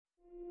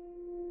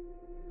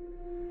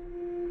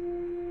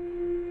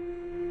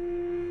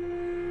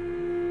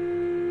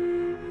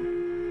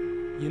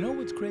You know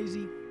what's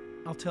crazy?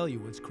 I'll tell you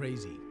what's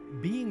crazy.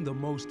 Being the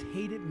most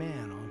hated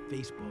man on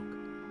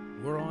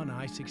Facebook. We're on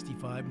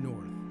I-65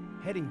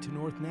 North, heading to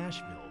North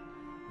Nashville.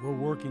 We're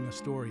working a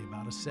story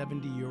about a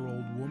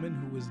 70-year-old woman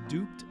who was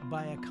duped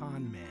by a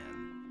con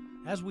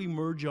man. As we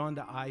merge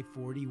onto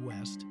I-40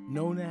 West,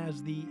 known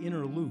as the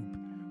Inner Loop,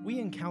 we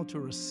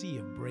encounter a sea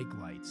of brake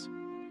lights.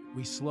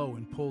 We slow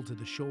and pull to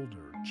the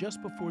shoulder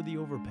just before the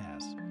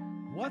overpass.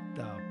 What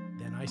the?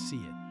 Then I see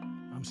it.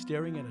 I'm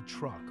staring at a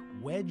truck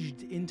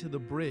wedged into the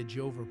bridge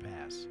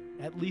overpass.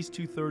 At least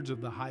 2/3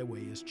 of the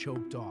highway is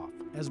choked off,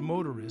 as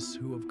motorists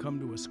who have come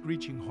to a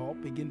screeching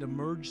halt begin to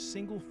merge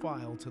single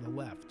file to the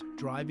left,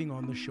 driving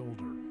on the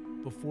shoulder.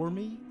 Before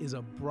me is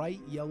a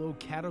bright yellow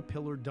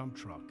Caterpillar dump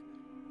truck.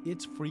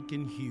 It's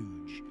freaking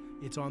huge.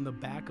 It's on the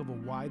back of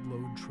a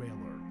wide-load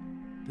trailer.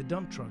 The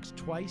dump truck's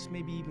twice,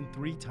 maybe even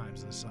 3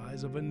 times the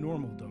size of a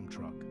normal dump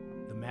truck.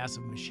 The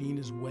massive machine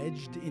is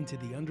wedged into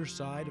the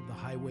underside of the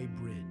highway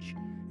bridge.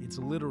 It's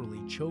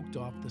literally choked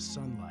off the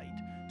sunlight,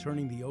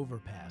 turning the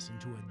overpass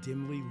into a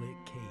dimly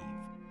lit cave.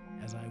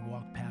 As I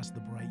walk past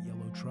the bright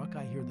yellow truck,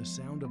 I hear the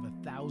sound of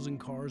 1,000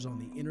 cars on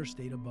the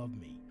interstate above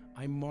me.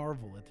 I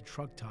marvel at the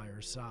truck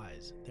tires'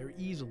 size. They're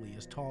easily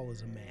as tall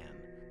as a man.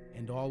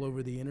 And all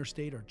over the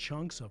interstate are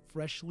chunks of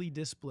freshly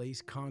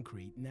displaced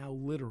concrete now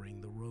littering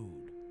the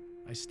road.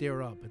 I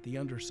stare up at the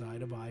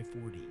underside of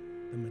I-40.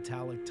 The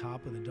metallic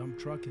top of the dump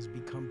truck has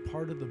become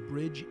part of the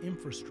bridge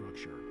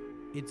infrastructure.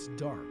 It's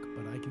dark,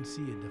 but I can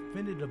see a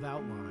definitive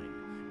outline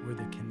where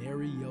the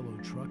canary yellow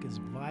truck is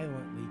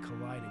violently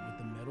collided with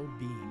the metal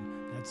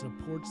beam that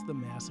supports the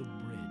massive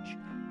bridge.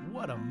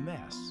 What a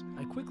mess!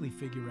 I quickly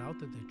figure out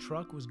that the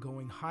truck was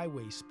going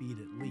highway speed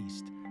at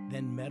least.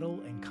 Then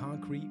metal and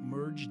concrete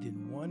merged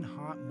in one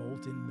hot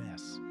molten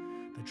mess.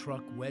 The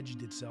truck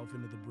wedged itself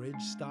into the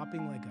bridge,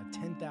 stopping like a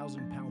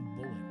 10,000-pound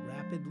bullet,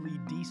 rapidly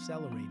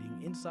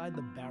decelerating inside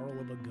the barrel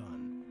of a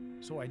gun.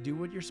 So I do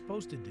what you're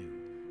supposed to do.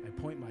 I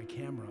point my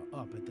camera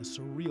up at the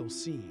surreal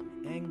scene,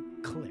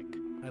 and click.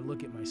 I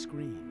look at my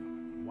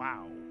screen.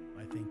 Wow,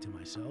 I think to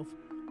myself.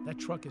 That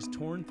truck is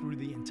torn through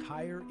the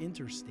entire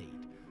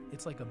interstate.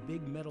 It's like a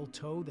big metal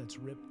toe that's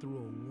ripped through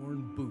a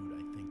worn boot,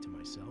 I think to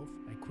myself.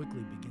 I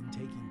quickly begin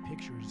taking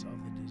pictures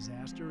of the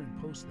disaster and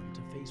post them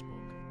to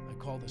Facebook. I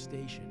call the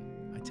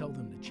station. I tell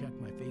them to check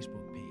my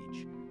Facebook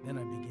page. Then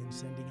I begin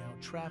sending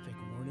out traffic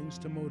warnings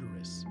to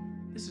motorists.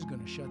 This is going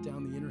to shut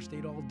down the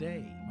interstate all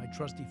day, my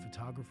trusty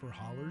photographer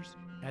hollers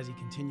as he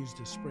continues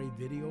to spray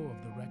video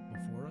of the wreck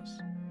before us.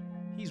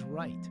 He's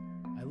right.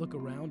 I look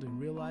around and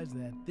realize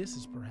that this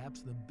is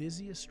perhaps the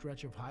busiest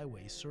stretch of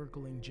highway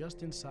circling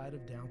just inside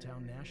of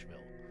downtown Nashville.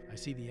 I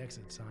see the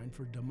exit sign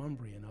for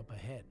Demonbreun up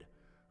ahead.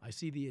 I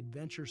see the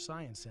Adventure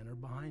Science Center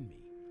behind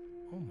me.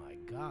 Oh my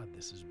God,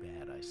 this is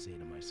bad, I say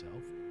to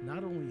myself.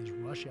 Not only is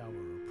rush hour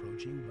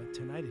approaching, but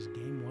tonight is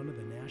game 1 of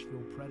the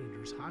Nashville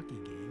Predators hockey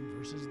game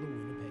versus the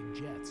Winnipeg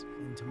Jets.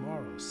 And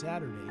tomorrow,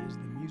 Saturday, is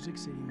the Music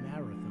City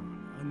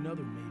Marathon,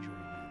 another major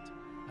event.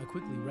 I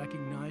quickly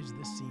recognize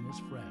this scene is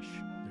fresh.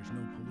 There's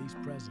no police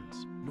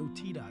presence, no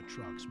TDOT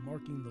trucks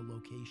marking the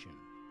location.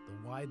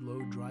 The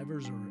wide-load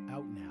drivers are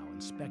out now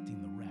inspecting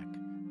the wreck.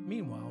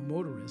 Meanwhile,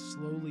 motorists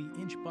slowly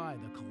inch by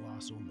the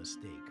colossal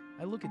mistake.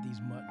 I look at these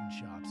mutton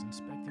chops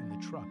inspecting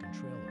the truck and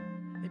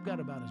trailer. They've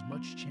got about as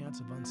much chance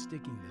of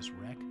unsticking this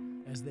wreck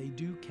as they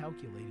do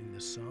calculating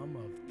the sum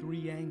of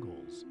 3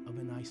 angles of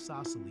an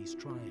isosceles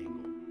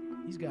triangle.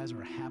 These guys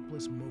are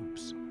hapless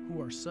mopes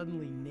who are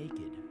suddenly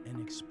naked and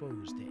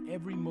exposed to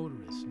every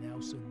motorist now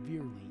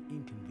severely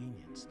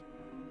inconvenienced.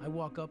 I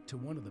walk up to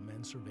one of the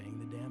men surveying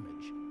the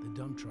damage. The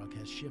dump truck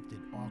has shifted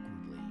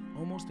awkwardly,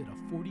 almost at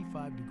a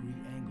 45-degree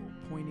angle,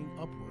 pointing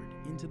upward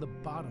into the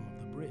bottom of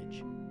the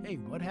bridge. "Hey,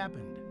 what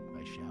happened?"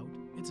 I shout.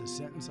 It's a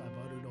sentence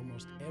I've uttered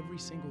almost every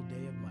single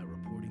day of my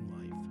reporting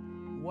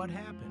life. What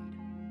happened?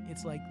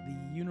 It's like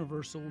the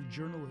universal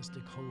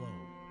journalistic hello.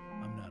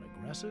 I'm not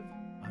aggressive.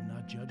 I'm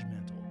not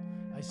judgmental.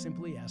 I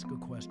simply ask a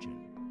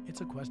question.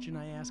 It's a question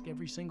I ask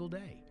every single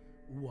day.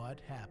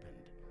 What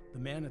happened? The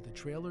man at the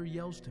trailer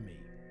yells to me,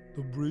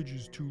 "The bridge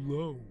is too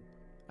low."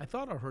 I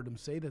thought I heard him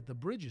say that the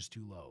bridge is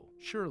too low.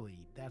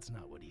 Surely that's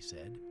not what he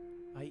said.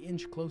 I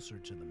inch closer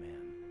to the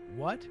man.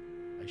 "What?"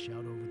 I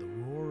shout over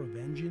the roar of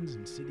engines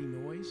and city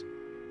noise.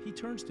 He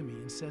turns to me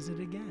and says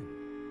it again.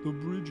 "The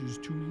bridge is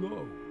too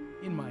low."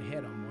 In my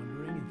head, I'm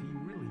wondering if he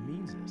really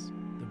means this.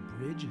 The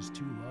bridge is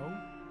too low?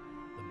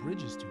 The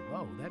bridge is too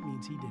low. That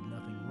means he did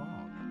nothing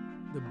wrong.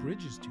 The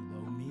bridge is too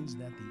low means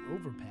that the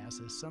overpass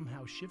has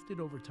somehow shifted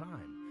over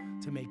time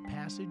to make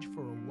passage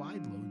for a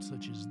wide load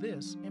such as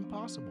this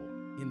impossible.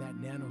 In that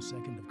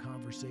nanosecond of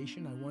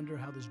conversation, I wonder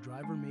how this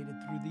driver made it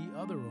through the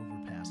other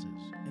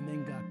overpasses and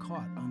then got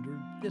caught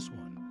under this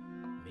one.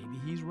 Maybe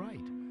he's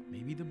right.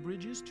 Maybe the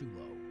bridge is too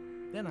low.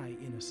 Then I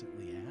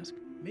innocently ask,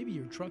 maybe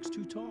your truck's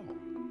too tall.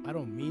 I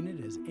don't mean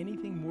it as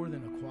anything more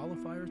than a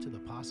qualifier to the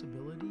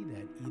possibility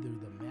that either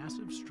the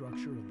massive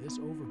structure of this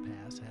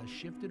overpass has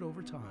shifted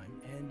over time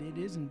and it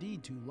is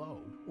indeed too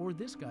low, or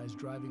this guy's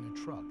driving a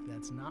truck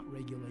that's not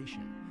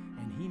regulation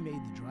and he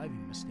made the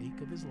driving mistake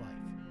of his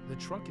life. The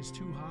truck is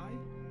too high,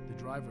 the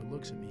driver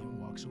looks at me and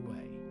walks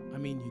away. I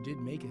mean, you did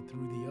make it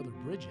through the other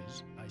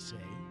bridges, I say,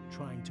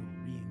 trying to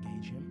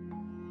re-engage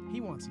him.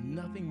 He wants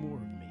nothing more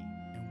of me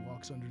and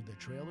walks under the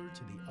trailer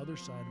to the other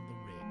side of the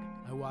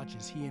rig. I watch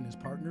as he and his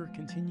partner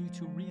continue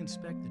to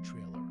re-inspect the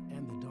trailer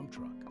and the dump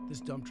truck.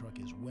 This dump truck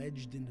is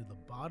wedged into the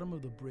bottom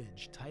of the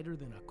bridge tighter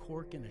than a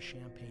cork in a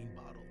champagne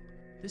bottle.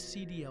 This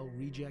CDL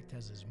reject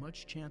has as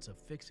much chance of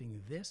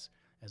fixing this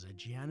as a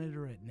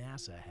janitor at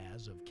NASA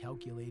has of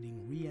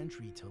calculating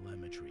re-entry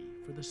telemetry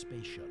for the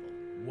space shuttle.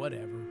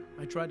 Whatever.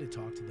 I tried to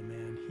talk to the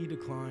man. He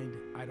declined.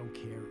 I don't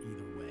care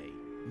either way.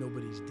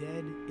 Nobody's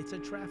dead. It's a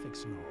traffic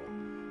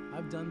snarl.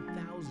 I've done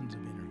thousands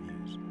of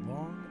interviews,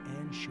 long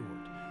and short.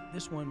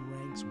 This one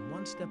ranks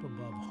one step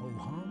above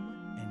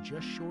ho-hum and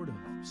just short of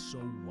so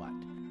what.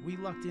 We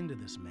lucked into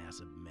this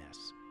massive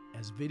mess.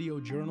 As video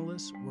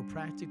journalists, we're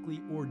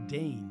practically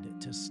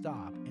ordained to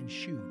stop and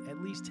shoot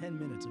at least 10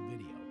 minutes of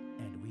video.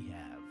 And we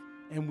have.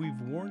 And we've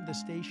warned the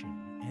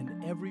station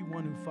and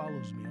everyone who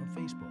follows me on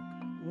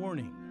Facebook.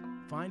 Warning,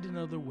 find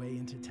another way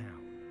into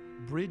town.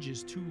 Bridge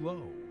is too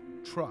low,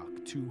 truck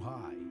too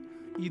high.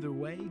 Either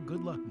way,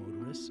 good luck,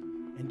 motorists.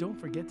 And don't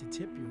forget to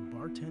tip your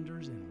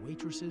bartenders and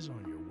waitresses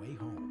on your way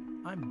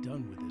home. I'm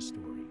done with this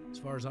story. As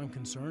far as I'm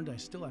concerned, I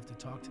still have to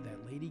talk to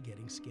that lady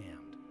getting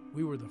scammed.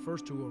 We were the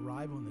first to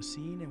arrive on the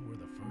scene and we're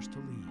the first to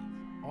leave.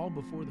 All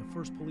before the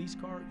first police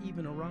car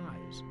even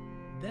arrives.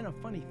 Then a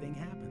funny thing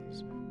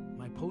happens.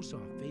 My post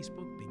on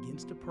Facebook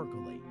begins to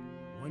percolate.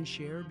 One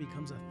share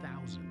becomes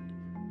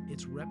 1,000.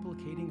 It's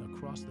replicating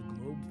across the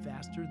globe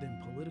faster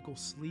than political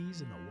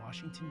sleaze in a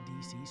Washington,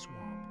 D.C.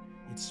 swamp.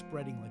 It's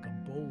spreading like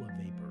a bowl of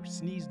vapor,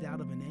 sneezed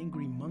out of an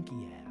angry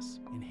monkey ass,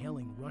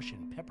 inhaling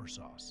Russian pepper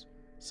sauce.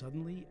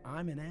 Suddenly,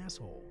 I'm an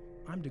asshole.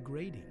 I'm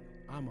degrading.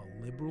 I'm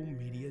a liberal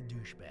media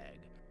douchebag.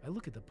 I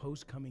look at the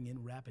post coming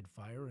in rapid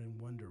fire and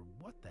wonder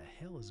what the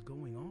hell is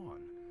going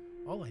on.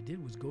 All I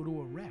did was go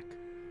to a wreck.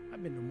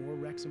 I've been to more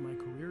wrecks in my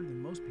career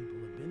than most people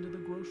have been to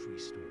the grocery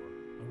store.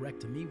 A wreck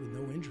to me with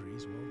no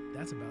injuries, well,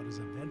 that's about as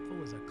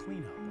eventful as a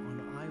cleanup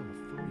on aisle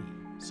 3.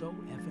 So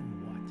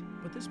effing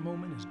what? But this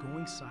moment is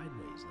going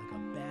sideways like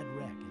a bad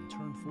wreck in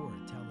turn 4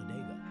 at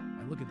Talladega.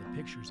 I look at the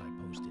pictures I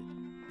posted.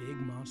 Big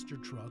monster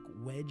truck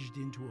wedged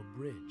into a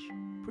bridge.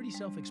 Pretty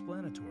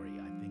self-explanatory,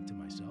 I think to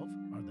myself.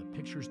 Are the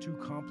pictures too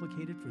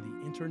complicated for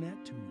the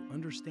internet to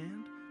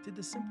understand? Did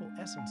the simple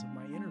essence of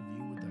my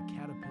interview with the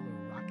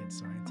Caterpillar rocket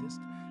scientist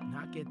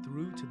not get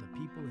through to the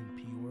people in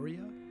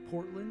Peoria,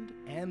 Portland,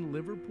 and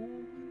Liverpool?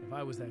 If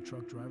I was that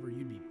truck driver,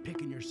 you'd be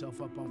picking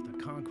yourself up off the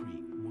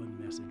concrete, one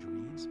message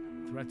reads.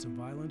 Threats of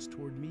violence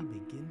toward me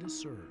begin to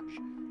surge.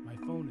 My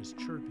phone is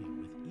chirping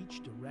with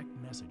each direct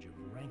message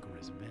of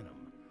rancorous venom.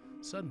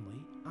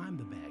 Suddenly, I'm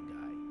the bad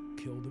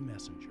guy. Kill the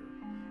messenger.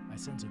 I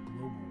sense a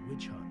global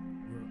witch hunt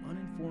where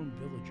uninformed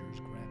villagers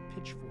grab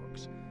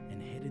pitchforks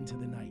and head into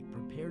the night,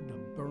 prepared to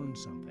burn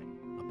something.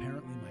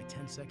 Apparently, my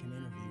 10-second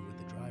interview with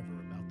the driver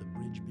about the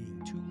bridge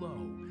being too low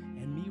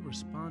and me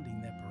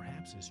responding that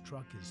perhaps his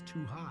truck is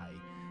too high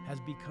has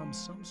become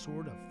some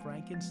sort of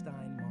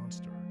Frankenstein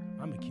monster.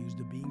 I'm accused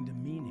of being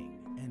demeaning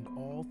and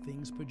all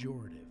things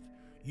pejorative.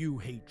 You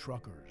hate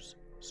truckers,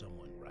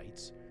 someone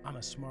writes. I'm a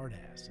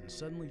smartass and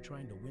suddenly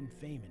trying to win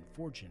fame and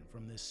fortune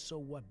from this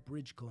so-what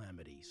bridge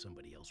calamity,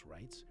 somebody else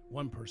writes.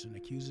 One person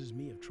accuses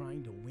me of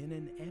trying to win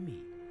an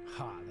Emmy.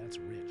 Ha, that's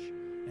rich.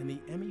 And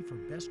the Emmy for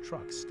best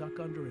truck stuck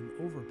under an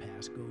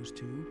overpass goes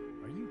to,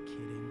 are you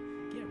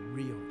kidding? Get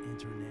real,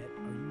 internet.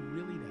 Are you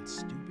really that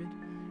stupid?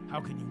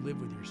 How can you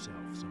live with yourself,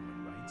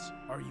 someone writes.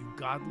 Are you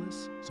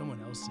godless?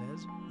 Someone else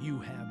says. You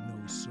have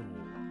no soul.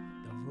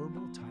 The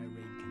verbal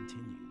tirade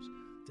continues.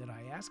 Did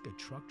I ask a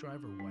truck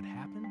driver what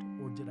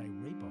happened, or did I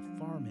rape a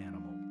farm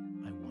animal?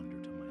 I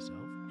wonder to myself.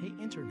 Hey,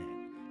 internet,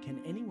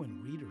 can anyone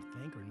read or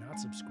think or not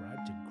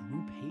subscribe to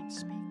group hate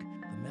speak?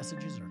 The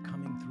messages are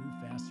coming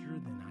through faster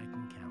than I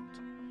can count.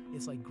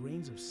 It's like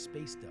grains of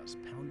space dust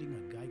pounding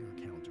a Geiger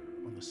counter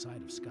on the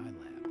side of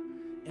Skylab.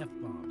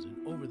 F-bombs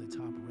and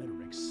over-the-top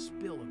rhetoric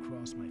spill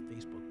across my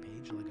Facebook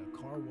page like a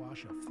car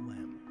wash of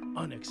phlegm.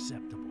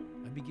 Unacceptable.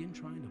 I begin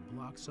trying to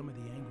block some of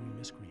the angry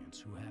miscreants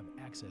who have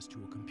access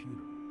to a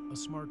computer, a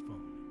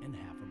smartphone, and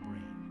half a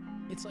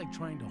brain. It's like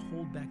trying to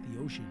hold back the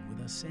ocean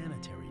with a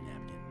sanitary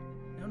napkin.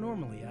 Now,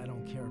 normally I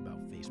don't care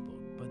about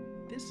Facebook,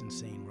 but this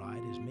insane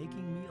ride is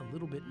making me a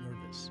little bit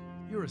nervous.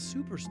 You're a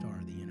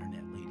superstar, the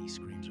internet lady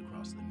screams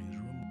across the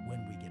newsroom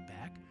when we get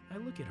back. I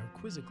look at her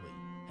quizzically.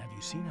 Have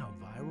you seen how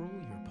viral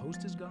your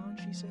post has gone,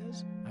 she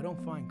says. I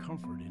don't find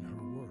comfort in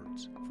her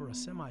words. For a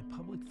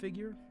semi-public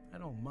figure, I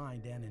don't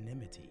mind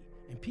anonymity.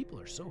 And people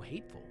are so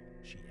hateful,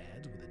 she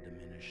adds with a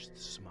diminished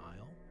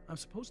smile. I'm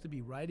supposed to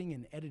be writing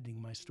and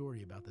editing my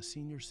story about the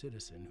senior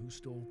citizen who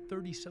stole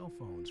 30 cell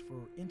phones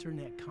for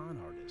internet con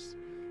artists.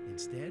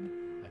 Instead,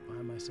 I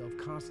find myself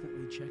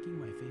constantly checking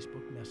my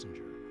Facebook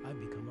Messenger. I've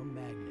become a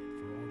magnet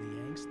for all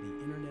the angst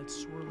the internet's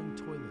swirling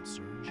toilet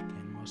surge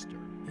can muster.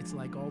 It's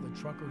like all the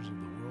truckers of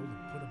the world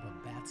have put up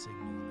a bat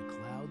signal in the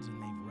clouds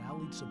and they've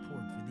rallied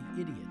support for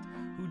the idiot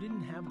who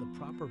didn't have the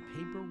proper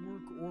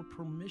paperwork or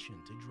permission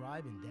to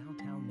drive in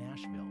downtown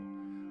Nashville.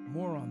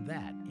 More on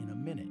that in a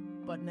minute.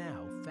 But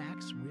now,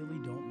 facts really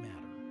don't matter.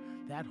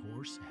 That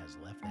horse has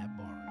left that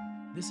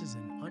barn. This is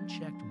an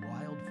unchecked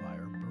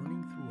wildfire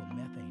burning through a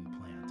methane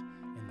plant,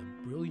 and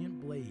the brilliant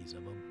blaze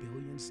of a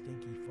billion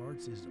stinky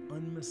farts is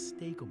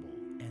unmistakable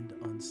and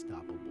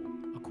unstoppable.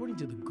 According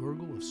to the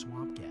gurgle of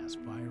swamp gas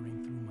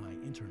firing through my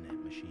internet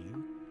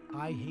machine,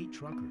 I hate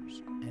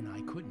truckers, and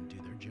I couldn't do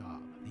their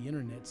job. The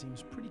internet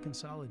seems pretty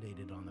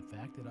consolidated on the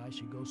fact that I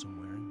should go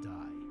somewhere and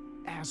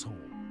die. Asshole,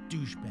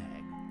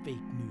 douchebag, fake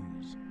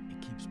news.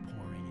 It keeps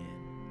pouring in.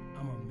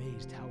 I'm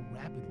amazed how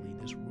rapidly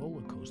this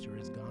roller coaster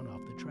has gone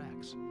off the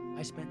tracks.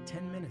 I spent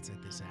 10 minutes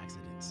at this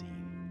accident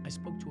scene. I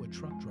spoke to a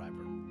truck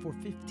driver for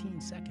 15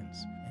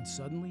 seconds, and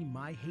suddenly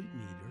my hate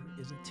meter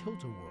is a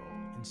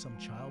tilt-a-whirl in some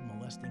child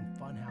molesting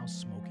funhouse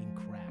smoking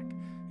crack.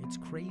 It's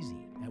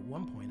crazy. At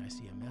one point I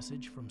see a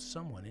message from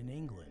someone in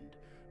England.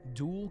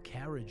 Dual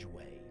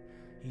carriageway.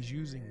 He's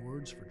using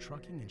words for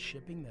trucking and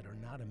shipping that are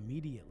not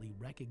immediately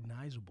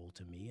recognizable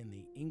to me in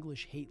the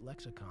English hate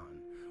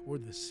lexicon, or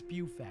the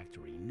spew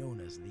factory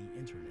known as the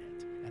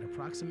internet. At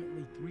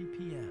approximately 3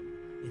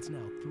 p.m., it's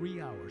now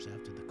 3 hours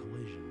after the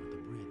collision with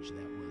the bridge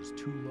that was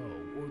too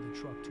low or the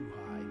truck too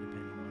high,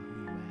 depending on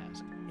who you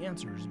ask.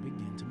 Answers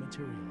begin to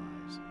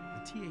materialize.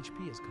 The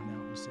THP has come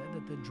out and said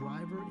that the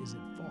driver is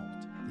at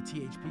fault. The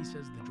THP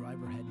says the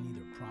driver had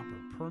neither proper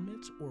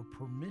permits or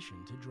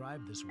permission to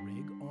drive this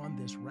rig on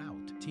this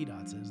route.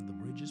 TDOT says the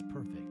bridge is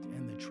perfect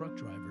and the truck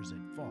driver's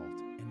at fault,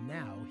 and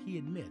now he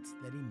admits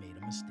that he made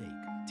a mistake.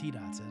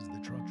 TDOT says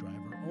the truck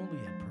driver only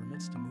had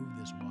permits to move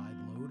this wide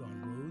load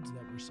on roads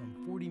that were some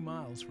 40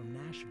 miles from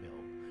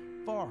Nashville,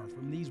 far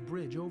from these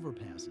bridge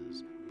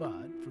overpasses.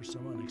 But for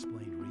some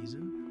unexplained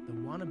reason, the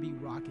wannabe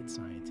rocket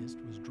scientist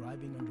was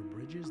driving under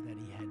bridges that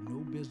he had no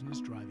business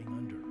driving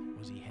under.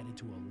 Was he headed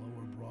to a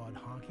lower broad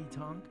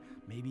honky-tonk?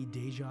 Maybe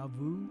deja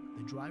vu?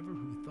 The driver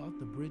who thought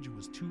the bridge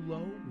was too low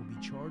will be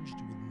charged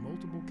with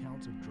multiple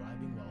counts of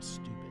driving while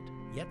stupid.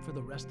 Yet for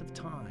the rest of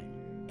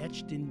time,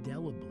 etched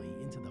indelibly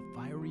into the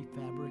fiery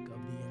fabric of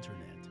the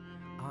internet,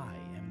 I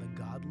am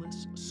the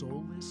godless,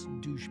 soulless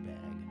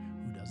douchebag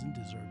who doesn't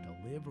deserve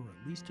to live or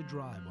at least to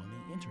drive on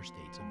the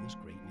interstates of this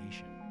great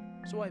nation.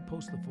 So I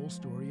post the full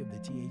story of the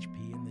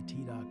THP and the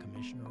TDOT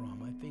commissioner on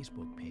my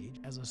Facebook page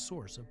as a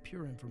source of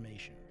pure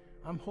information.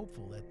 I'm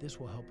hopeful that this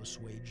will help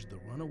assuage the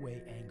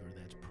runaway anger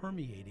that's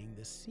permeating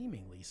this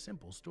seemingly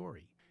simple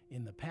story.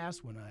 In the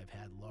past, when I've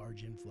had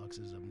large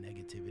influxes of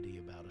negativity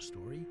about a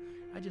story,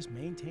 I just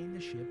maintained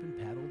the ship and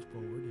paddled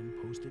forward and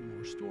posted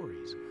more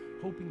stories,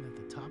 hoping that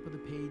the top of the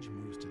page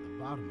moves to the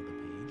bottom of the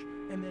page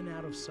and then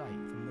out of sight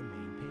from the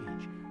main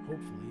page,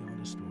 hopefully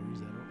onto stories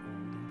that are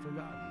old and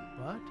forgotten.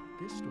 But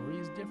this story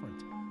is different.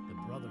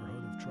 The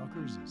Brotherhood of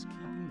Truckers is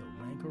keeping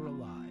the rancor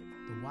alive.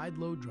 The wide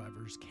load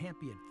drivers can't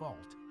be at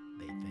fault,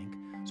 they think,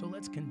 so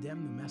let's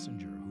condemn the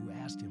messenger who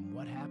asked him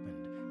what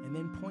happened and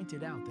then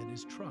pointed out that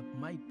his truck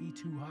might be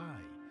too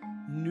high.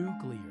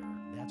 Nuclear,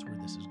 that's where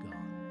this has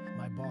gone.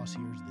 My boss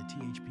hears the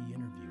THP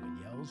interview and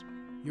yells,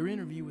 "Your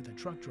interview with the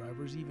truck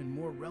driver is even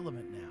more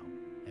relevant now.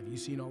 Have you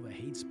seen all the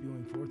hate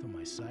spewing forth on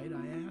my site?"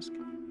 I ask.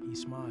 He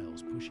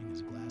smiles, pushing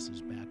his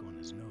glasses back on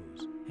his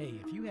nose. "Hey,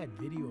 if you had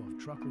video of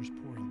truckers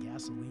pouring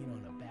gasoline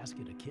on a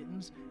basket of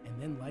kittens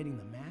and then lighting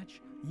the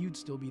match, you'd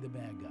still be the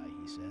bad guy,"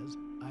 he says.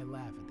 I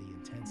laugh at the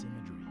intense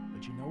imagery,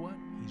 but you know what?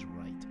 He's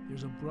right.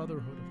 There's a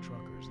brotherhood of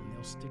truckers, and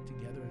they'll stick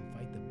together and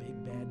fight the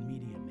big bad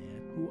media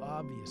man, who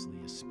obviously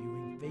is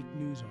spewing fake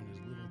news on his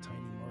little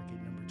tiny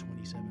market number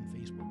 27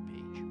 Facebook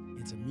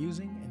page. It's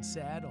amusing and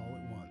sad all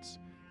at once.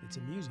 It's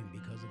amusing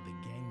because of the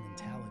gang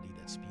mentality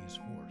that spews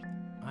forth.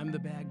 I'm the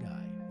bad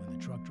guy when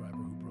the truck driver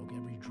who broke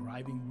every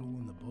driving rule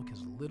in the book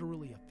has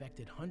literally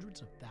affected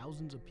hundreds of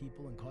thousands of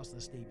people and cost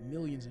the state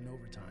millions in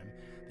overtime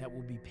that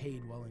will be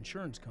paid while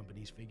insurance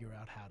companies figure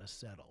out how to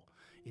settle.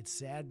 It's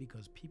sad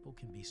because people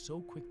can be so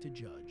quick to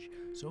judge,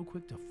 so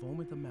quick to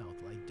foam at the mouth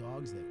like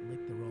dogs that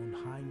lick their own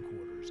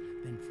hindquarters,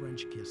 then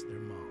French kiss their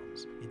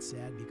moms. It's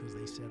sad because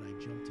they said I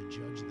jumped to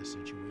judge the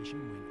situation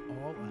when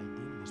all I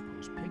did was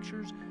post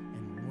pictures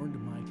and warned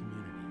my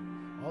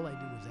community. All I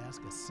did was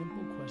ask a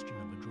simple question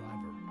of a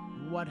driver: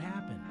 what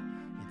happened?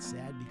 It's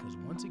sad because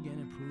once again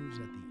it proves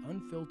that the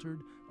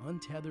unfiltered,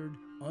 untethered,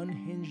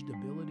 unhinged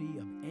ability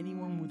of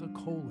anyone with a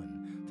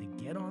colon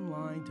to get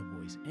online to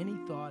voice any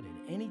thought at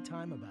any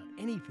time about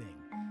anything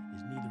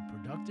is neither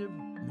productive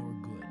nor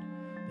good.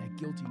 That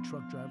guilty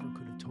truck driver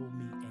could have told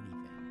me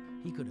anything.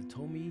 He could have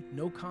told me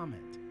no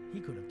comment.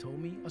 He could have told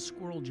me a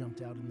squirrel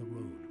jumped out in the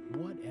road.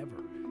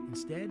 Whatever.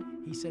 Instead,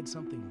 he said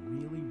something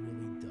really,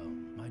 really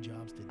dumb. My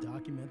job's to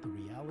document the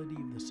reality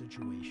of the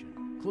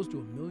situation. Close to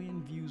 1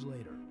 million views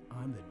later,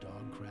 I'm the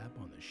dog crap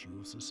on the shoe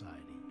of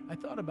society. I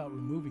thought about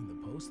removing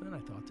the post, then I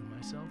thought to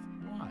myself,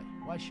 why?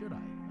 Why should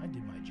I? I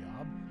did my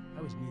job.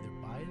 I was neither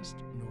biased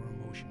nor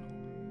emotional.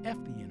 F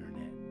the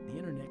internet. The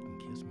internet can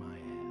kiss my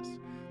ass.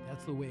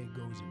 That's the way it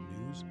goes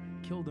in news.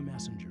 Kill the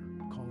messenger.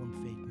 Call him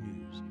fake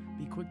news.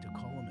 Be quick to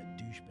call him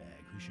a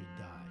douchebag who should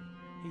die.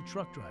 Hey,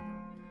 truck driver,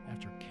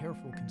 after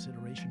careful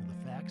consideration of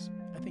the facts,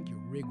 I think your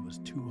rig was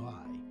too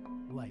high.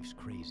 Life's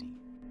crazy.